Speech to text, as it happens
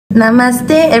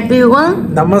Namaste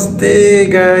everyone. नमस्ते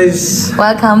guys.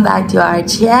 Welcome back to our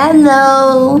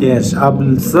channel. Yes, आप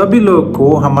सभी लोग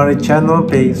को हमारे चैनल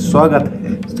पे स्वागत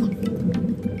है।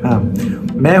 हाँ,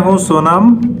 मैं हूँ सोनम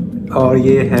और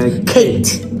ये है Kate.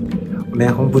 मैं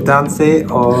हूँ भूटान से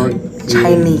और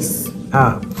Chinese.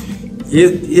 हाँ,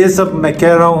 ये सब मैं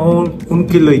कह रहा हूँ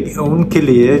उनके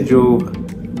लिए जो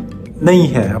नहीं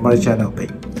है हमारे चैनल पे।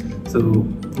 So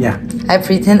yeah. I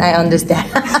pretend I understand.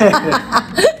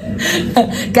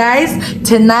 Guys,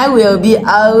 tonight will be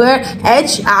our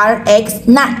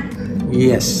HRX9.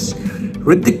 Yes.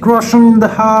 Hrithik in the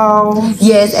house.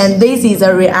 Yes, and this is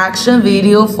a reaction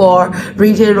video for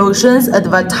Retail Lotion's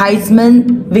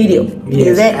advertisement video. Yes,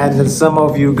 Is it? and some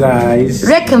of you guys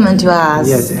Recommend to us.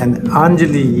 Yes, and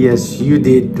Anjali, yes, you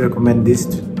did recommend this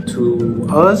to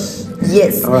us.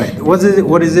 Yes. All right. What is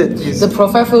it? The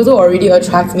profile photo already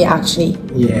attracts me actually.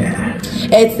 Yeah.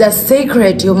 It's the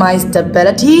secret to my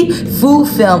stability full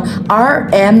film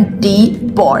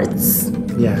RMD boards.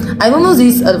 Yeah. I don't know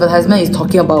this advertisement is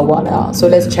talking about what, so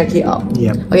let's check it out.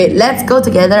 Yep. Okay, let's go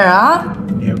together.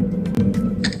 Yep.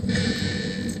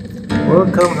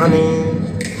 Welcome, honey.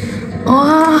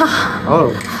 Oh,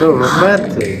 so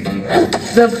romantic.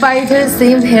 The fighter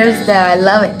themed hairstyle, I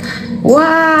love it.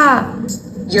 Wow.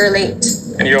 You're late.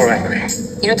 And you're angry.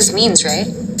 You know what this means, right?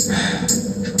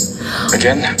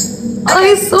 Again? Oh,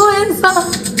 he's so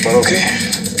handsome. Well, okay.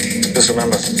 Just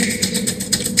remember,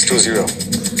 it's 2-0.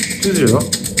 2-0.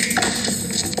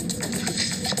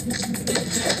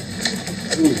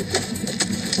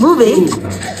 Moving.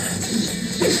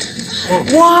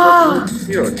 Wow.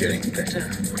 You're getting better.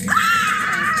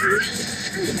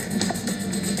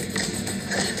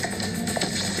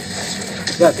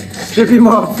 Yeah. Strip him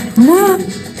off.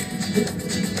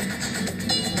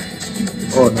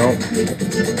 Oh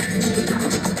no.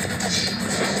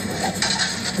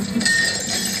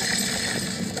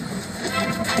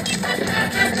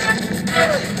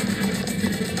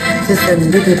 Just a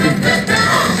little bit.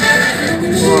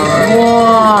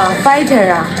 Wow,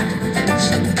 fighter.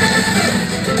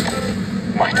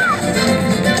 My turn.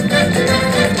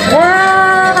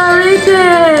 Wow,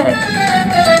 Hrithik.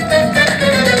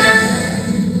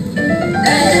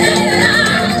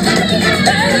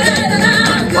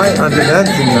 Why are they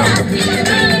dancing now?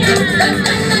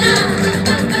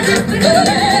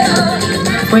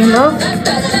 We love.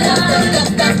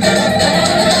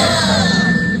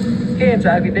 Kids,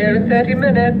 I'll be there in 30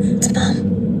 minutes. It's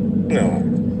Mom. No.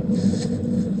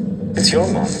 It's your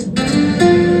mom.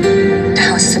 The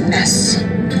house is a mess.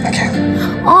 Okay.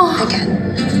 Oh, Again.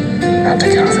 I'll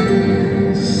take care of them.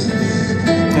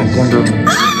 Yeah, don't do.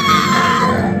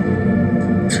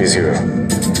 3-0.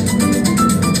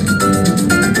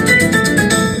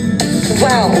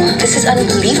 Wow, this is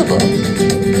unbelievable.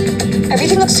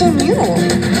 Everything looks so new.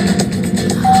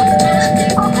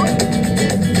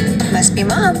 Must be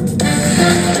Mom.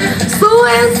 so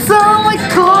handsome. Oh my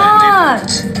god.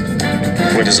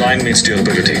 Where design meets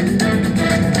durability.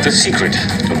 The secret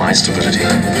to my stability.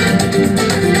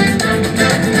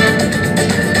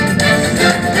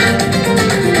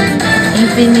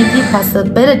 Infinity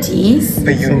possibilities.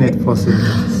 Infinite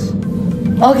possibilities.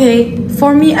 Okay,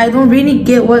 for me, I don't really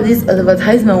get what this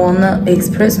advertisement wanna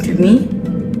express to me.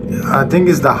 I think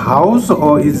it's the house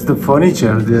or it's the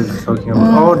furniture they're talking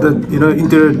about, or the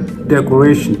interior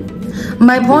decoration.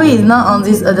 My point is not on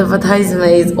this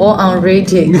advertisement, it's all on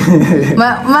rating.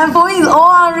 my point is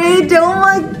all on rating. Oh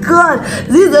my god,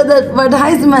 this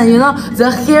advertisement, the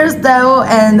hairstyle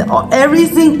and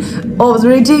everything of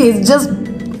rating is just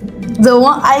the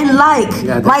one I like.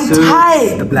 Yeah, the my suits,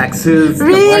 type. the black suits. the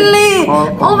Really?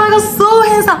 white- Oh my god, so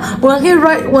handsome.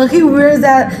 When he wears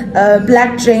that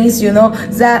black jeans,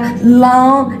 that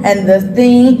long and the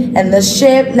thin and the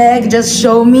shaped leg just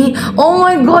show me. Oh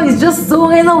my god, it's just so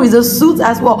handsome with the suits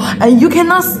as well. And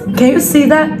can you see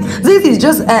that? This is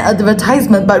just an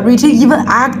advertisement, but Richie even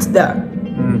act there.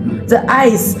 The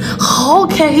eyes. How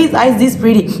can his eyes this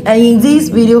pretty? And in this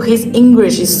video, his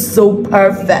English is so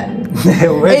perfect.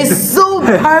 It's so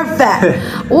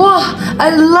perfect. Wow, I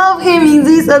love him in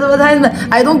this advertisement.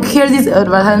 I don't care this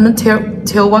advertisement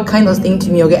tell what kind of thing to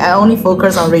me, okay? I only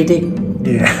focus on rating.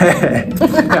 Yeah,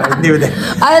 I knew that.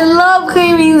 I love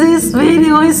him in this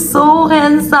video. He's so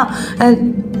handsome.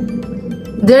 And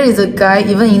there is a guy,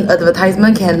 even in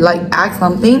advertisement, can act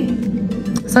something.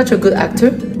 Such a good actor.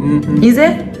 Is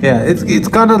it? Yeah, it's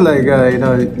kind of like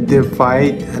they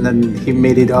fight and then he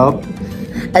made it up.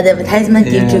 Advertisement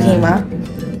give to him, huh?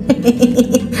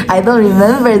 I don't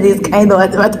remember this kind of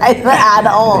advertisement at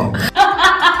all.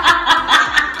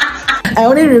 I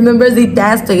only remember they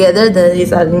danced together. Then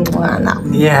it's now.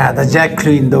 Yeah, the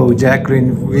Jacqueline though.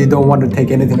 Jacqueline, we don't want to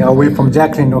take anything away from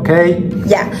Jacqueline, okay?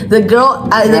 Yeah, the girl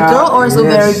also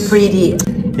yes. very pretty.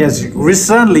 Yes,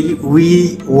 recently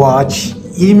we watched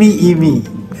Imi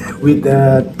with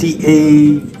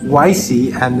TAYC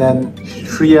and then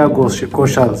Shreya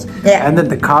Ghoshals. Yeah. And then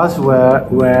the cast were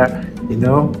you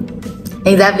know,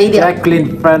 In that video.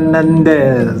 Jacqueline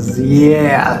Fernandez.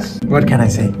 Yes. What can I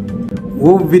say?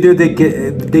 वो video देख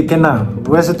के ना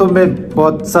वैसे तो मैं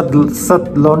बहुत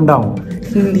सत लौंडा हूँ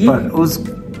पर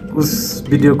उस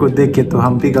वीडियो को देख के तो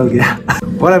हम पिघल गया.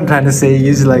 What I'm trying to say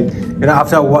is like, you know,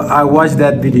 after I watched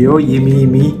that video,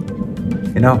 Yimi,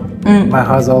 you know, my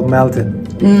heart's all melted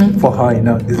for her, you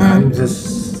know. I'm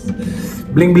just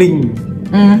bling bling.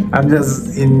 I'm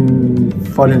just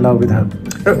fall in love with her.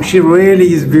 She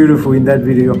really is beautiful in that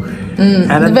video.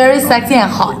 And very sexy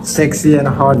and hot. Sexy and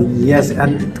hot, yes.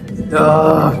 And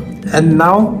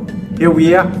now here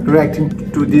we are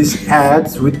reacting to these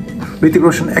ads with Hrithik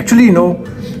Roshan. Actually, you know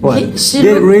what?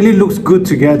 They really looks good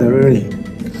together, really.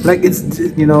 Like it's,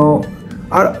 you know,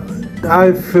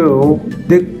 I feel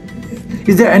they.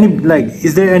 Is there any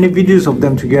videos of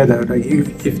them together? Like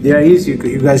if there is, you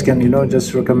guys can, you know,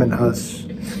 just recommend us.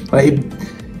 Like,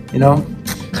 you know.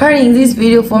 Her in this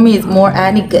video for me is more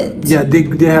elegant. Yeah, they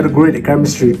had a great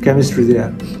chemistry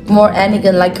there. More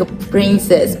elegant, like a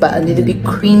princess, but a little bit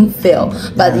cream feel.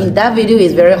 But in that video,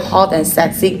 is very hot and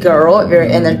sexy girl, very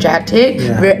energetic,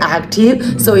 very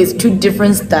active. So it's two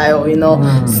different style, you know.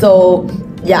 So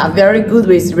yeah, very good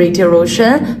with Hrithik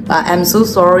Roshan. But I'm so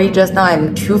sorry, just now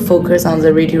I'm too focused on the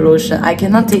Hrithik Roshan. I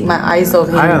cannot take my eyes off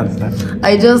him. I understand.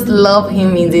 I just love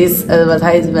him in this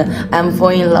advertisement. I'm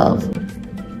falling in love.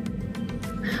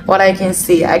 What I can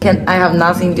see, I have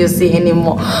nothing to see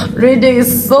anymore. Hrithik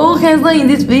is so handsome in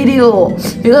this video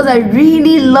because I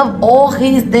really love all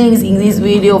his things in this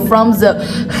video, from the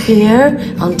hair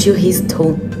until his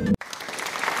tone.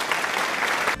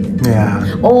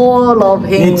 Yeah. All of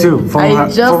him. Me too. From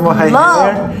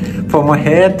my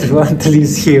hair to until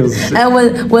his heels.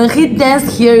 And when he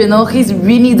danced here, you know, he's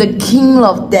really the king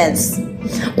of dance.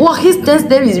 Well, his dance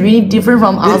there is really different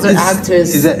from other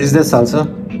actors. Is that salsa?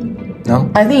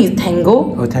 No? I think it's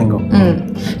tango. Oh, tango.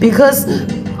 Because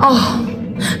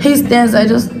his dance, I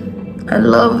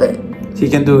love it. He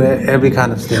can do every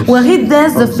kind of steps. When he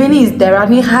dances, the feeling is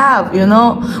directly have, you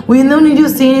know. We don't need to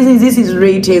see anything. This is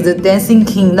Hrithik, the dancing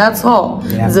king. That's all.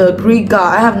 Yeah. The Greek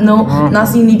guy. I have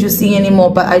nothing need to see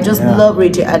anymore. But I just love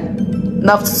Hrithik. I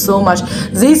loved so much.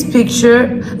 This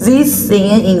picture, this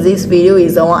scene in this video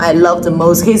is the one I love the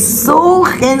most. He's so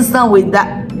handsome with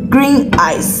that green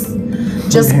eyes.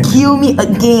 Just kill me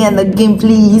again and again,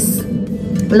 please.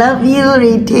 Love you,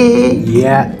 Hrithik.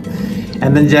 Yeah.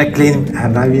 And then Jacqueline, I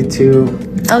love you too.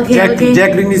 Okay,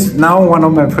 Jacqueline is now one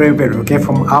of my favorite, okay,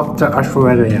 from after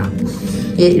Ashwarya.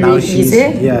 Is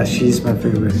it? Yeah, she's my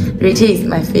favorite. Hrithik is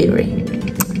my favorite.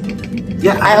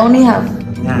 Yeah. I only have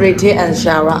Hrithik and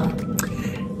Shara.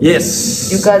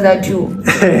 Yes. You guys are two.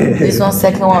 This one's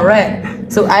second one, right?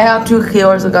 So I have two, he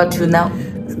also got two now.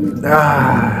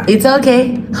 It's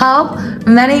okay. How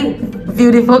many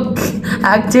beautiful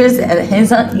actors and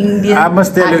handsome Indian I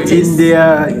must tell you,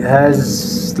 India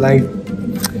has like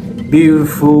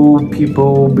beautiful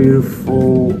people,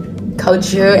 beautiful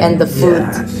culture and the food.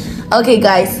 Yes. Okay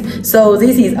guys, so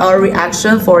this is our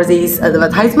reaction for this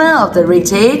advertisement of the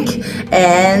Hrithik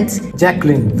and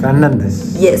Jacqueline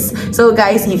Fernandez. Yes, so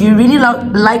guys, if you really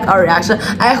like our reaction,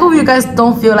 I hope you guys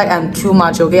don't feel like I'm too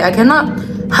much, okay? I cannot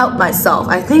help myself.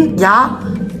 I think,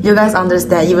 you guys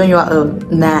understand, even you are a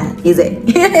man, is it?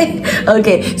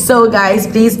 Okay, so guys,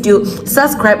 please do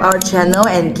subscribe our channel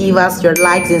and give us your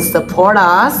likes and support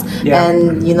us.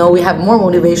 And you know, we have more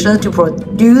motivation to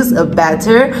produce a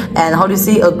better and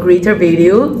a greater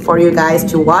video for you guys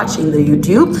to watch in the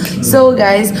YouTube. So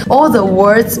guys, all the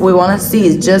words we want to see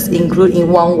is just include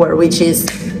in one word, which is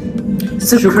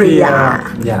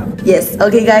Shukriya. Yeah. Yes.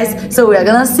 Okay guys, so we are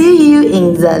gonna see you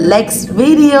in the next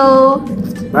video.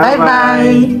 Bye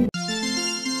bye.